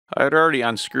I had already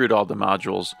unscrewed all the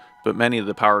modules, but many of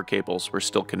the power cables were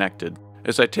still connected.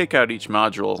 As I take out each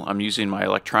module, I'm using my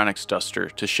electronics duster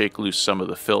to shake loose some of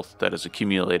the filth that has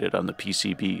accumulated on the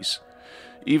PCBs.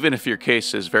 Even if your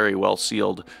case is very well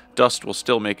sealed, dust will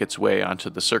still make its way onto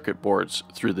the circuit boards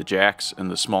through the jacks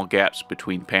and the small gaps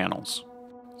between panels.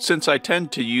 Since I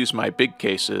tend to use my big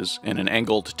cases in an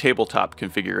angled tabletop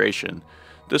configuration,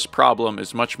 this problem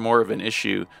is much more of an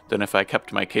issue than if I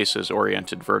kept my cases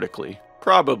oriented vertically.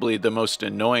 Probably the most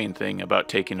annoying thing about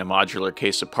taking a modular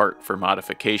case apart for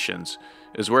modifications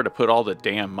is where to put all the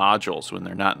damn modules when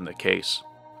they're not in the case.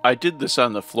 I did this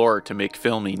on the floor to make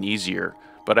filming easier,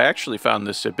 but I actually found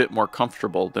this a bit more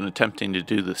comfortable than attempting to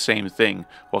do the same thing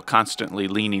while constantly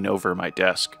leaning over my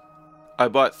desk. I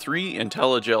bought 3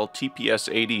 Intellijel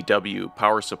TPS-80W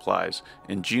power supplies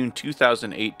in June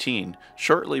 2018,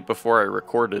 shortly before I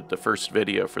recorded the first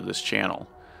video for this channel,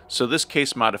 so this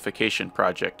case modification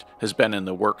project has been in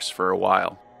the works for a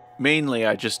while. Mainly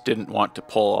I just didn't want to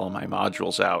pull all my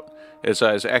modules out, as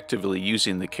I was actively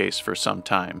using the case for some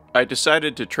time. I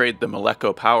decided to trade the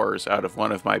Malekkos powers out of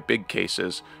one of my big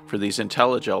cases for these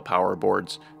Intellijel power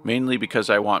boards, mainly because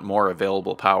I want more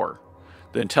available power.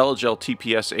 The Intellijel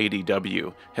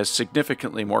TPS-80W has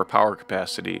significantly more power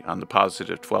capacity on the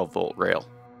positive 12-volt rail.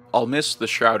 I'll miss the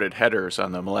shrouded headers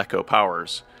on the Malekkos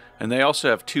powers, and they also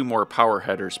have 2 more power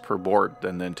headers per board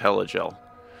than the Intellijel.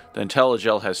 The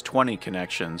Intellijel has 20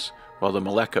 connections, while the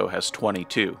Malekkos has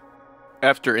 22.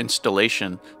 After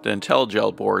installation, the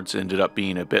Intellijel boards ended up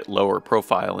being a bit lower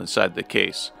profile inside the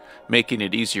case, making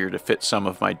it easier to fit some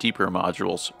of my deeper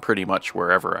modules pretty much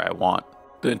wherever I want.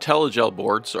 The Intellijel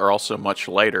boards are also much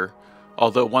lighter,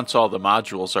 although once all the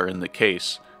modules are in the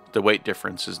case, the weight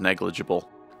difference is negligible.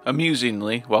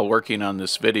 Amusingly, while working on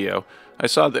this video, I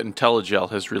saw that Intellijel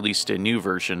has released a new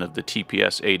version of the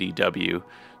TPS-80W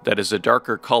that is a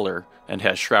darker color and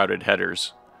has shrouded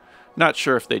headers. Not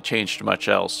sure if they changed much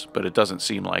else, but it doesn't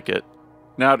seem like it.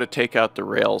 Now to take out the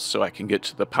rails so I can get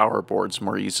to the power boards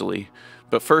more easily,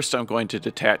 but first I'm going to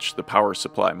detach the power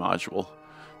supply module.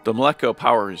 The Malekkos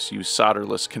powers use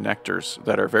solderless connectors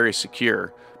that are very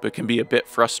secure, but can be a bit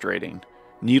frustrating.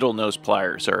 Needle nose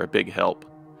pliers are a big help.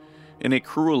 In a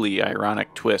cruelly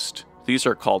ironic twist, these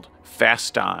are called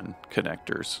fast-on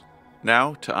connectors.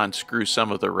 Now to unscrew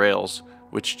some of the rails,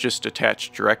 which just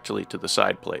attach directly to the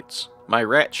side plates. My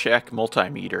Rat Shack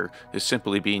multimeter is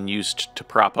simply being used to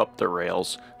prop up the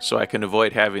rails, so I can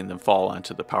avoid having them fall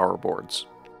onto the power boards.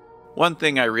 One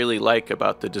thing I really like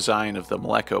about the design of the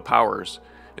Malekkos powers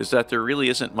is that there really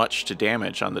isn't much to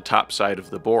damage on the top side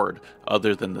of the board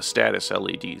other than the status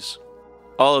LEDs.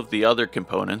 All of the other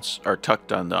components are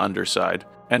tucked on the underside,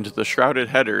 and the shrouded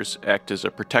headers act as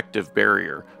a protective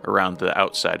barrier around the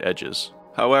outside edges.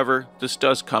 However, this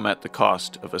does come at the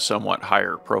cost of a somewhat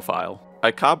higher profile.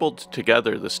 I cobbled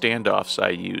together the standoffs I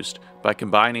used by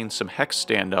combining some hex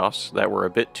standoffs that were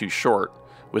a bit too short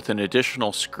with an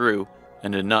additional screw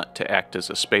and a nut to act as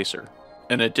a spacer.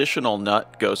 An additional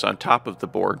nut goes on top of the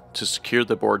board to secure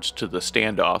the boards to the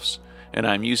standoffs, and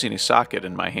I'm using a socket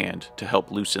in my hand to help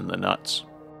loosen the nuts.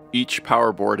 Each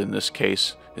power board in this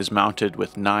case is mounted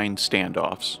with 9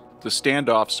 standoffs. The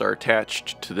standoffs are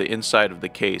attached to the inside of the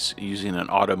case using an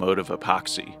automotive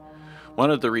epoxy.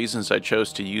 One of the reasons I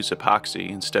chose to use epoxy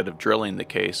instead of drilling the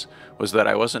case was that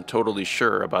I wasn't totally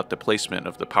sure about the placement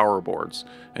of the power boards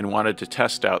and wanted to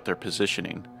test out their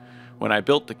positioning. When I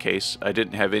built the case, I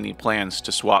didn't have any plans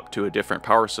to swap to a different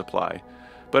power supply,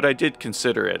 but I did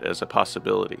consider it as a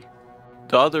possibility.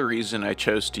 The other reason I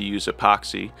chose to use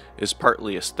epoxy is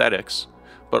partly aesthetics,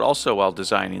 but also while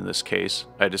designing this case,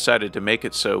 I decided to make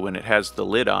it so when it has the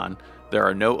lid on, there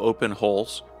are no open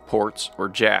holes, ports, or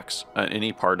jacks on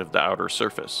any part of the outer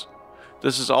surface.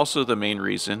 This is also the main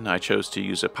reason I chose to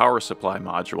use a power supply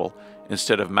module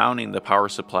instead of mounting the power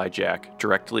supply jack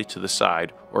directly to the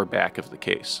side or back of the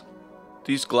case.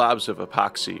 These globs of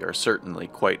epoxy are certainly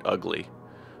quite ugly,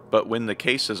 but when the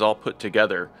case is all put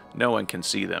together, no one can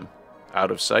see them.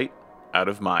 Out of sight, out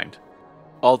of mind.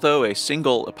 Although a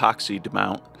single epoxied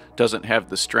mount doesn't have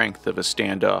the strength of a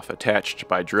standoff attached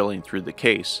by drilling through the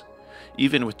case,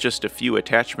 even with just a few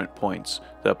attachment points,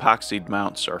 the epoxied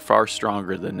mounts are far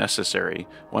stronger than necessary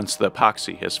once the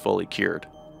epoxy has fully cured.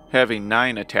 Having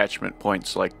 9 attachment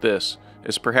points like this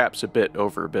is perhaps a bit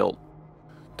overbuilt.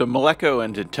 The Malekkos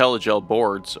and Intellijel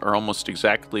boards are almost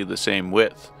exactly the same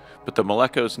width, but the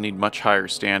Malekkos need much higher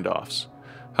standoffs.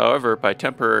 However, by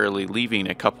temporarily leaving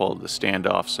a couple of the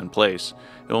standoffs in place,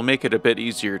 it will make it a bit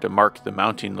easier to mark the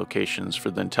mounting locations for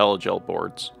the Intellijel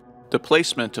boards. The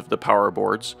placement of the power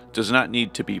boards does not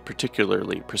need to be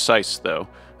particularly precise though,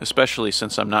 especially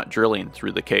since I'm not drilling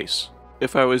through the case.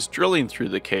 If I was drilling through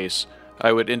the case,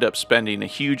 I would end up spending a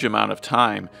huge amount of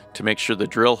time to make sure the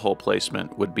drill hole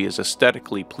placement would be as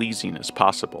aesthetically pleasing as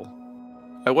possible.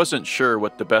 I wasn't sure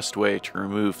what the best way to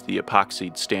remove the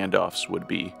epoxied standoffs would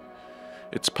be.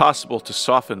 It's possible to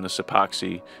soften this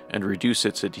epoxy and reduce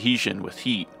its adhesion with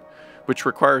heat, which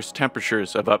requires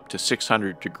temperatures of up to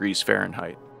 600 degrees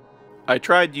Fahrenheit. I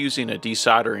tried using a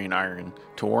desoldering iron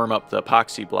to warm up the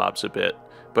epoxy blobs a bit,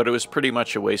 but it was pretty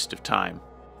much a waste of time.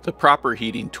 The proper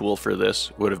heating tool for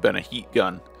this would have been a heat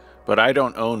gun, but I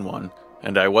don't own one,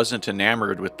 and I wasn't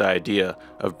enamored with the idea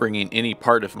of bringing any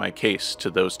part of my case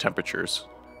to those temperatures.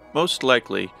 Most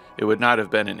likely, it would not have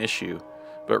been an issue,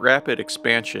 but rapid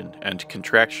expansion and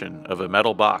contraction of a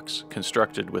metal box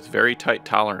constructed with very tight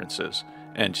tolerances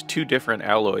and 2 different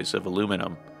alloys of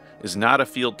aluminum is not a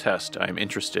field test I am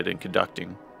interested in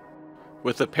conducting.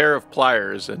 With a pair of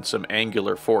pliers and some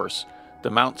angular force, the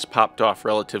mounts popped off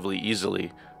relatively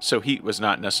easily, so heat was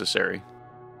not necessary.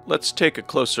 Let's take a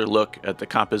closer look at the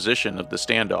composition of the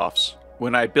standoffs.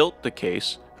 When I built the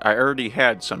case, I already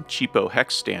had some cheapo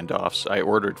hex standoffs I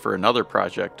ordered for another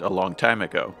project a long time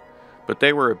ago, but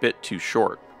they were a bit too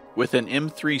short. With an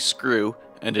M3 screw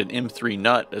and an M3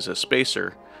 nut as a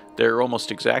spacer, they are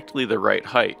almost exactly the right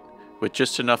height, with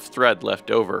just enough thread left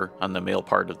over on the male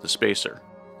part of the spacer.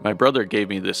 My brother gave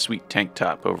me this sweet tank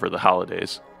top over the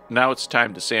holidays. Now it's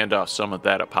time to sand off some of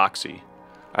that epoxy.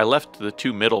 I left the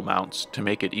 2 middle mounts to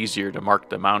make it easier to mark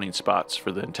the mounting spots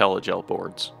for the Intellijel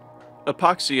boards.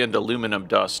 Epoxy and aluminum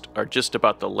dust are just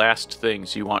about the last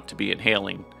things you want to be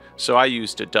inhaling, so I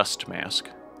used a dust mask.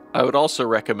 I would also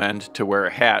recommend to wear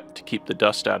a hat to keep the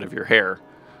dust out of your hair.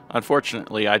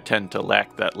 Unfortunately, I tend to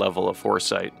lack that level of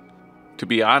foresight. To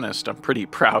be honest, I'm pretty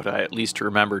proud I at least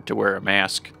remembered to wear a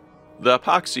mask. The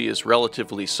epoxy is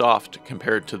relatively soft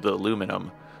compared to the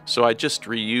aluminum, so I just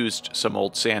reused some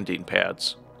old sanding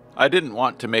pads. I didn't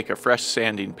want to make a fresh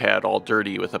sanding pad all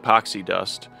dirty with epoxy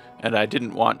dust, and I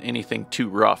didn't want anything too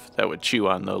rough that would chew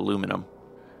on the aluminum.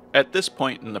 At this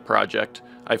point in the project,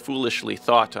 I foolishly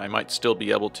thought I might still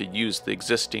be able to use the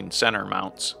existing center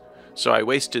mounts, so I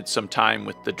wasted some time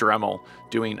with the Dremel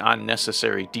doing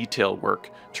unnecessary detail work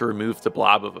to remove the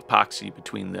blob of epoxy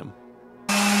between them.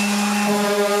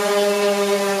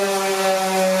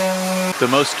 The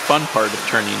most fun part of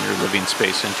turning your living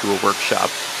space into a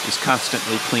workshop is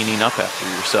constantly cleaning up after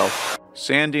yourself.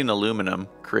 Sanding aluminum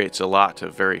creates a lot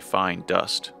of very fine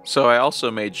dust, so I also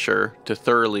made sure to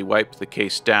thoroughly wipe the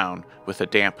case down with a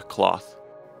damp cloth.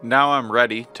 Now I'm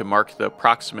ready to mark the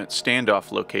approximate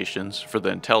standoff locations for the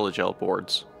Intellijel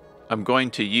boards. I'm going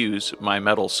to use my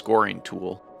metal scoring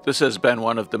tool. This has been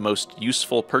one of the most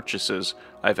useful purchases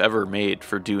I've ever made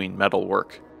for doing metal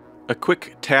work. A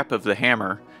quick tap of the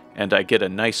hammer and I get a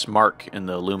nice mark in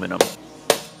the aluminum.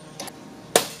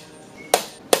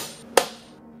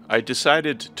 I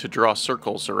decided to draw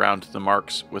circles around the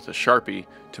marks with a Sharpie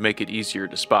to make it easier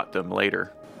to spot them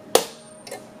later.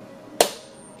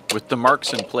 With the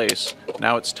marks in place,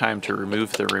 now it's time to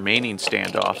remove the remaining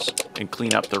standoffs and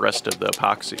clean up the rest of the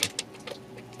epoxy.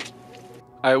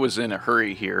 I was in a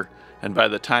hurry here, and by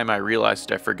the time I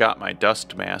realized I forgot my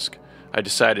dust mask, I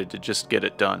decided to just get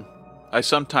it done. I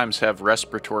sometimes have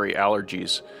respiratory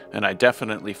allergies, and I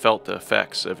definitely felt the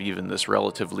effects of even this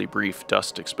relatively brief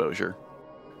dust exposure.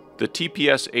 The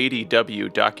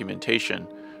TPS-80W documentation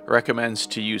recommends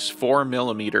to use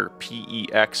 4mm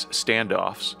PEX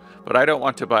standoffs, but I don't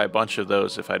want to buy a bunch of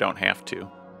those if I don't have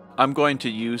to. I'm going to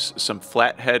use some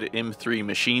flathead M3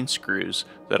 machine screws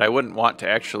that I wouldn't want to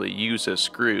actually use as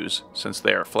screws since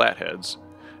they are flatheads,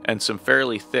 and some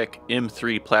fairly thick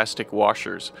M3 plastic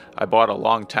washers I bought a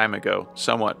long time ago,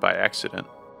 somewhat by accident.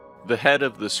 The head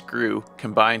of the screw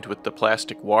combined with the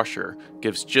plastic washer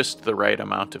gives just the right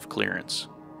amount of clearance.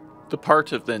 The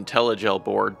part of the Intellijel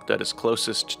board that is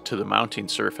closest to the mounting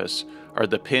surface are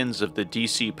the pins of the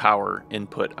DC power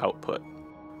input-output.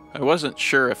 I wasn't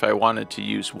sure if I wanted to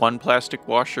use 1 plastic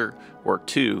washer or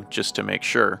 2 just to make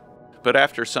sure, but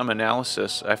after some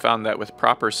analysis I found that with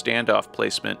proper standoff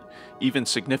placement, even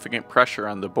significant pressure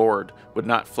on the board would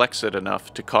not flex it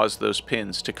enough to cause those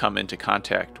pins to come into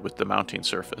contact with the mounting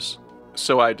surface.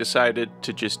 So I decided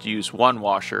to just use 1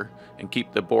 washer and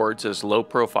keep the boards as low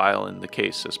profile in the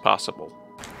case as possible.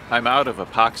 I'm out of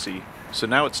epoxy, so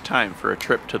now it's time for a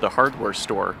trip to the hardware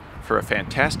store for a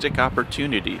fantastic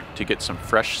opportunity to get some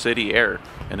fresh city air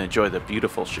and enjoy the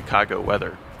beautiful Chicago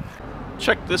weather.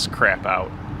 Check this crap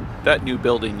out. That new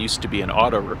building used to be an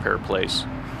auto repair place.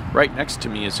 Right next to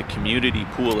me is a community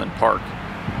pool and park.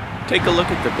 Take a look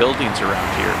at the buildings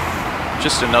around here.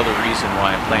 Just another reason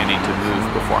why I'm planning to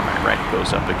move before my rent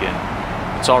goes up again.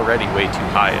 It's already way too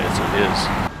high as it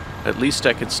is. At least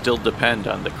I can still depend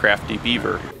on the Crafty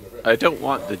Beaver. I don't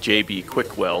want the JB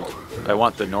Quick Weld, I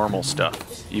want the normal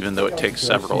stuff, even though it takes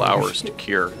several hours to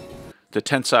cure. The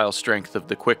tensile strength of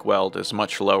the Quick Weld is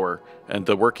much lower, and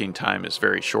the working time is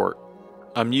very short.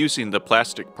 I'm using the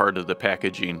plastic part of the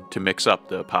packaging to mix up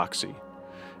the epoxy.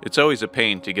 It's always a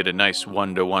pain to get a nice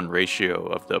 1-to-1 ratio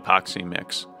of the epoxy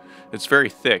mix. It's very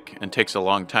thick and takes a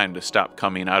long time to stop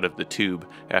coming out of the tube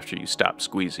after you stop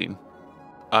squeezing.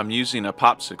 I'm using a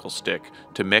popsicle stick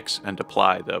to mix and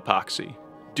apply the epoxy.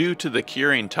 Due to the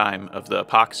curing time of the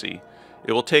epoxy,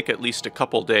 it will take at least a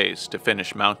couple days to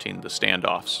finish mounting the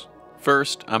standoffs.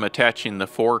 First, I'm attaching the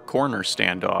 4 corner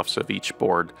standoffs of each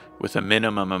board with a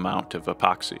minimum amount of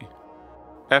epoxy.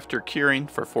 After curing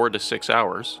for 4 to 6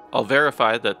 hours, I'll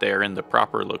verify that they are in the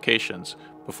proper locations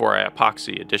before I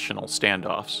epoxy additional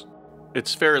standoffs.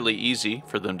 It's fairly easy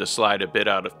for them to slide a bit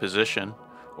out of position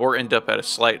or end up at a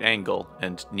slight angle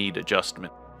and need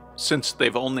adjustment. Since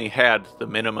they've only had the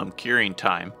minimum curing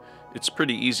time, it's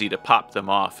pretty easy to pop them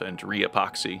off and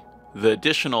re-epoxy. The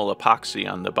additional epoxy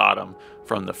on the bottom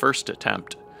from the first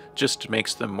attempt just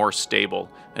makes them more stable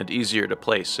and easier to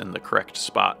place in the correct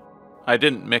spot. I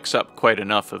didn't mix up quite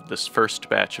enough of this first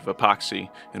batch of epoxy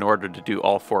in order to do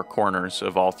all 4 corners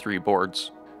of all 3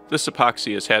 boards. This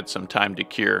epoxy has had some time to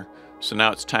cure, so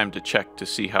now it's time to check to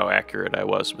see how accurate I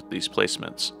was with these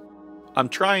placements. I'm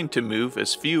trying to move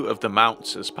as few of the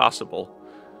mounts as possible,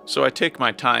 so I take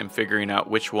my time figuring out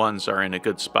which ones are in a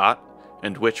good spot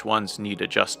and which ones need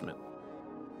adjustment.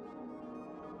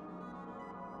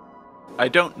 I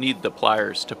don't need the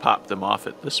pliers to pop them off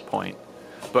at this point,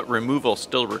 but removal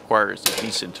still requires a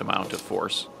decent amount of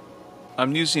force.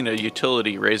 I'm using a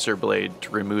utility razor blade to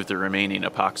remove the remaining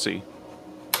epoxy.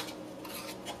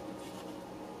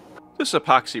 This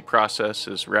epoxy process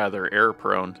is rather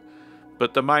error-prone,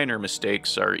 but the minor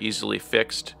mistakes are easily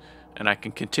fixed, and I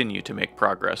can continue to make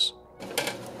progress.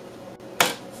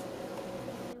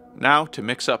 Now to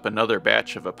mix up another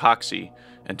batch of epoxy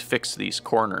and fix these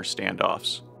corner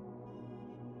standoffs.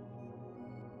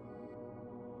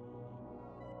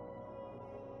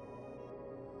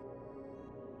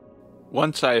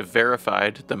 Once I have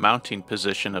verified the mounting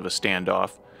position of a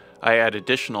standoff, I add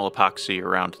additional epoxy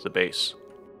around the base.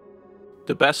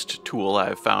 The best tool I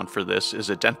have found for this is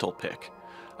a dental pick.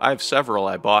 I have several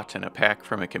I bought in a pack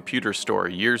from a computer store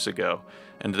years ago,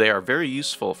 and they are very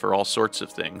useful for all sorts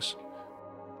of things.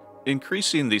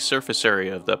 Increasing the surface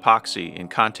area of the epoxy in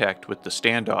contact with the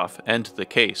standoff and the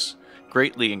case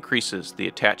greatly increases the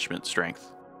attachment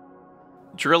strength.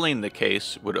 Drilling the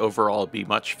case would overall be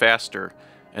much faster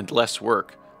and less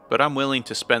work, but I'm willing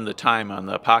to spend the time on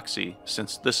the epoxy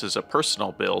since this is a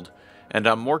personal build, and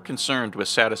I'm more concerned with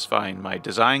satisfying my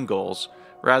design goals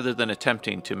rather than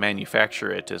attempting to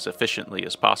manufacture it as efficiently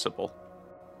as possible.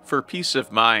 For peace of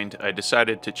mind, I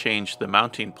decided to change the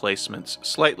mounting placements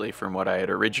slightly from what I had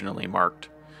originally marked,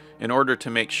 in order to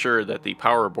make sure that the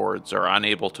power boards are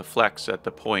unable to flex at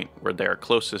the point where they are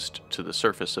closest to the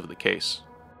surface of the case.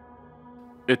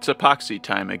 It's epoxy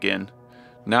time again.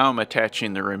 Now I'm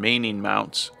attaching the remaining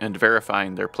mounts and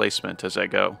verifying their placement as I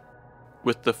go.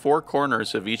 With the 4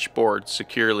 corners of each board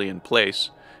securely in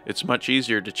place, it's much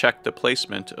easier to check the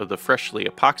placement of the freshly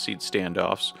epoxied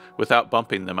standoffs without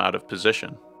bumping them out of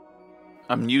position.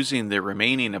 I'm using the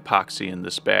remaining epoxy in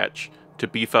this batch to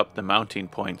beef up the mounting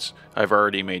points I've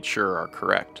already made sure are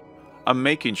correct. I'm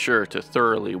making sure to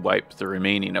thoroughly wipe the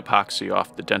remaining epoxy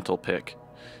off the dental pick.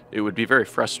 It would be very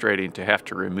frustrating to have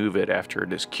to remove it after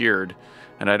it is cured,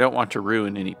 and I don't want to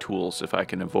ruin any tools if I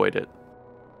can avoid it.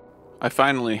 I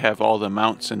finally have all the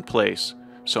mounts in place,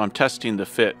 so I'm testing the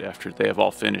fit after they have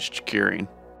all finished curing.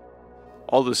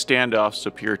 All the standoffs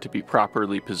appear to be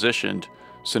properly positioned,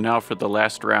 so now for the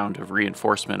last round of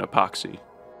reinforcement epoxy.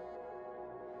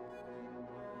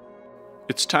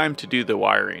 It's time to do the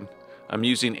wiring. I'm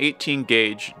using 18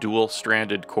 gauge dual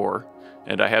stranded core,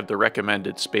 and I have the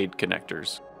recommended spade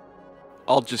connectors.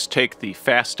 I'll just take the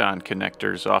fast-on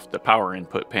connectors off the power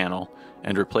input panel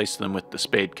and replace them with the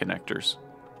spade connectors.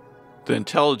 The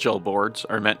Intellijel boards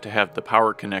are meant to have the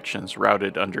power connections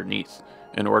routed underneath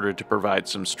in order to provide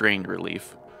some strain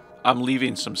relief. I'm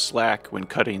leaving some slack when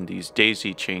cutting these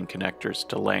daisy chain connectors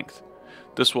to length.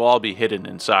 This will all be hidden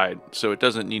inside, so it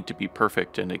doesn't need to be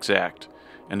perfect and exact,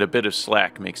 and a bit of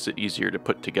slack makes it easier to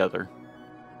put together.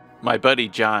 My buddy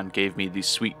John gave me these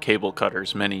sweet cable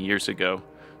cutters many years ago,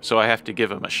 so I have to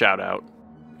give him a shout out.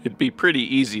 It'd be pretty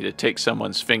easy to take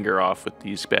someone's finger off with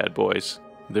these bad boys.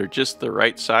 They're just the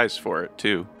right size for it,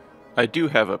 too. I do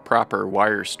have a proper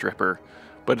wire stripper,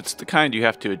 but it's the kind you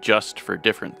have to adjust for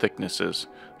different thicknesses,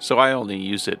 so I only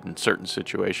use it in certain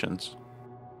situations.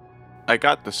 I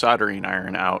got the soldering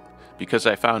iron out because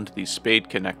I found these spade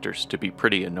connectors to be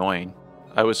pretty annoying.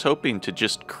 I was hoping to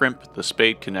just crimp the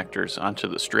spade connectors onto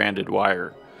the stranded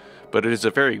wire, but it is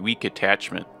a very weak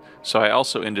attachment, so I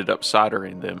also ended up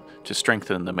soldering them to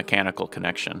strengthen the mechanical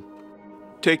connection.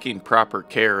 Taking proper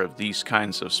care of these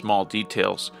kinds of small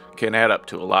details can add up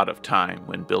to a lot of time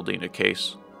when building a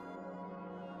case.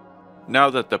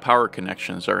 Now that the power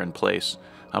connections are in place,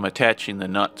 I'm attaching the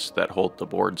nuts that hold the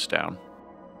boards down.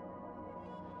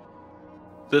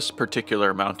 This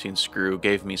particular mounting screw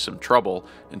gave me some trouble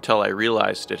until I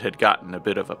realized it had gotten a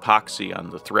bit of epoxy on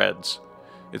the threads.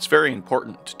 It's very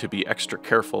important to be extra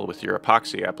careful with your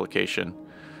epoxy application.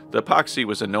 The epoxy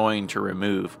was annoying to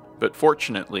remove, but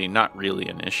fortunately not really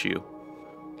an issue.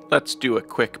 Let's do a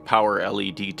quick power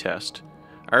LED test.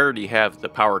 I already have the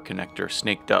power connector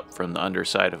snaked up from the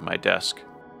underside of my desk.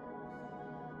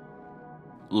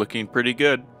 Looking pretty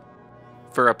good.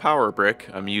 For a power brick,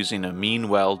 I'm using a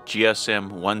Meanwell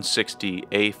GSM 160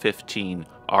 A15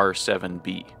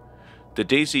 R7B. The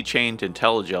daisy-chained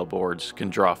Intellijel boards can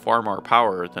draw far more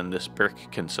power than this brick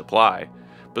can supply,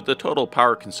 but the total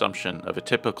power consumption of a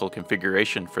typical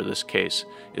configuration for this case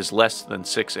is less than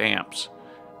 6 amps,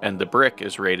 and the brick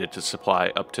is rated to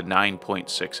supply up to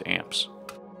 9.6 amps.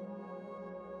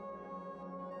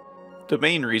 The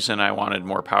main reason I wanted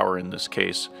more power in this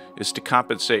case is to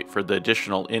compensate for the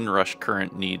additional inrush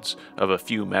current needs of a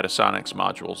few Metasonics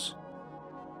modules.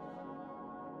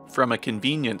 From a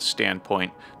convenience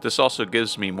standpoint, this also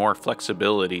gives me more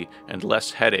flexibility and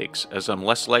less headaches, as I'm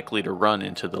less likely to run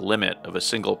into the limit of a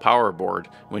single power board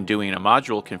when doing a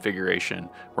module configuration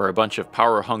where a bunch of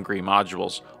power-hungry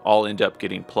modules all end up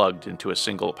getting plugged into a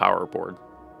single power board.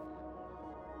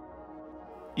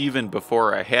 Even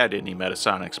before I had any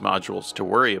Metasonics modules to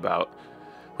worry about,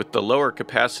 with the lower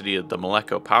capacity of the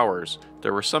Malekkos powers,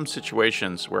 there were some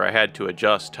situations where I had to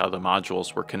adjust how the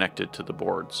modules were connected to the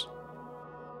boards.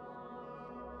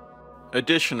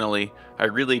 Additionally, I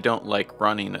really don't like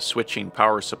running a switching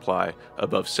power supply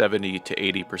above 70 to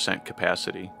 80%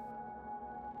 capacity.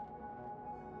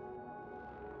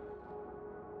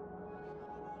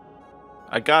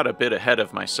 I got a bit ahead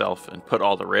of myself and put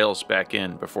all the rails back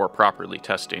in before properly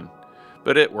testing,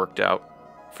 but it worked out.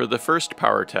 For the first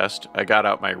power test, I got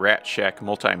out my Rat Shack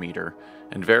multimeter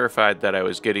and verified that I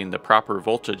was getting the proper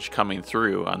voltage coming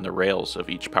through on the rails of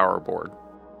each power board.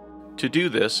 To do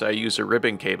this, I use a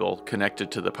ribbon cable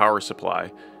connected to the power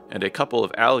supply and a couple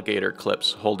of alligator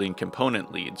clips holding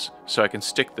component leads so I can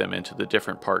stick them into the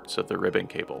different parts of the ribbon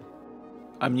cable.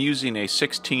 I'm using a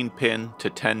 16-pin to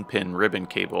 10-pin ribbon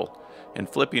cable, and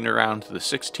flipping around the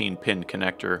 16-pin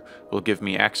connector will give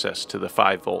me access to the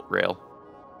 5-volt rail.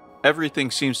 Everything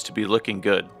seems to be looking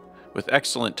good, with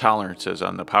excellent tolerances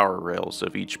on the power rails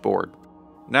of each board.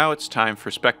 Now it's time for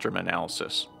spectrum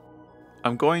analysis.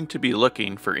 I'm going to be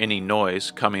looking for any noise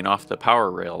coming off the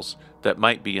power rails that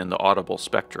might be in the audible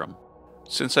spectrum.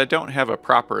 Since I don't have a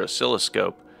proper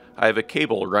oscilloscope, I have a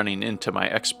cable running into my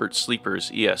Expert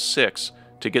Sleeper's ES6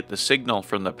 to get the signal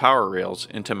from the power rails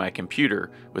into my computer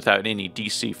without any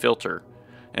DC filter,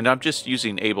 and I'm just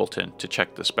using Ableton to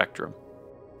check the spectrum.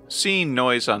 Seeing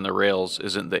noise on the rails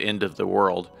isn't the end of the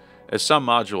world, as some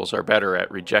modules are better at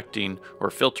rejecting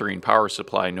or filtering power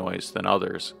supply noise than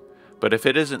others, but if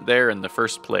it isn't there in the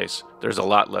first place, there's a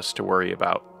lot less to worry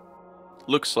about.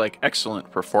 Looks like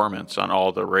excellent performance on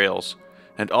all the rails,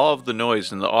 and all of the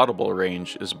noise in the audible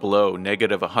range is below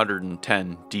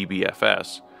 -110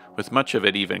 dBFS, with much of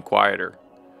it even quieter.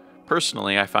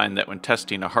 Personally, I find that when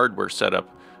testing a hardware setup,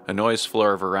 a noise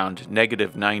floor of around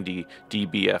 -90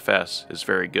 dBFS is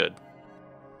very good.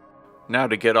 Now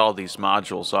to get all these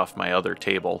modules off my other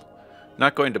table.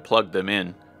 Not going to plug them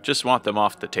in, just want them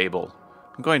off the table.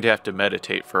 I'm going to have to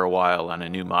meditate for a while on a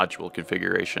new module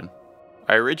configuration.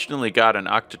 I originally got an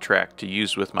Octatrack to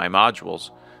use with my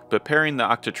modules, but pairing the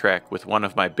Octatrack with one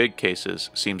of my big cases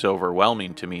seems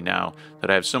overwhelming to me now that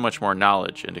I have so much more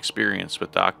knowledge and experience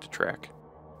with the Octatrack.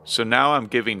 So now I'm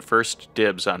giving first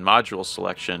dibs on module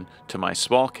selection to my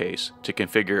small case to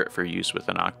configure it for use with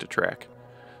an Octatrack.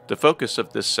 The focus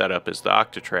of this setup is the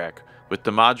Octatrack, with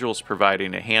the modules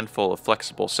providing a handful of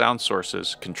flexible sound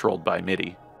sources controlled by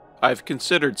MIDI. I've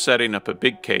considered setting up a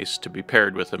big case to be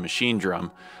paired with a machine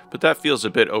drum, but that feels a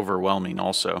bit overwhelming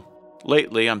also.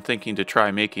 Lately, I'm thinking to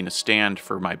try making a stand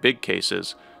for my big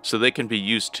cases so they can be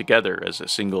used together as a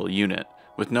single unit,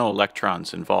 with no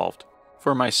electrons involved.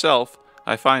 For myself,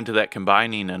 I find that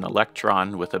combining an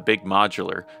electron with a big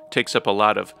modular takes up a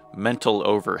lot of mental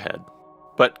overhead.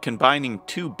 But combining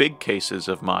two big cases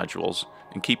of modules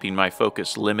and keeping my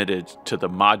focus limited to the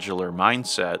modular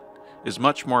mindset is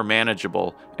much more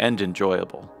manageable and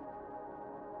enjoyable.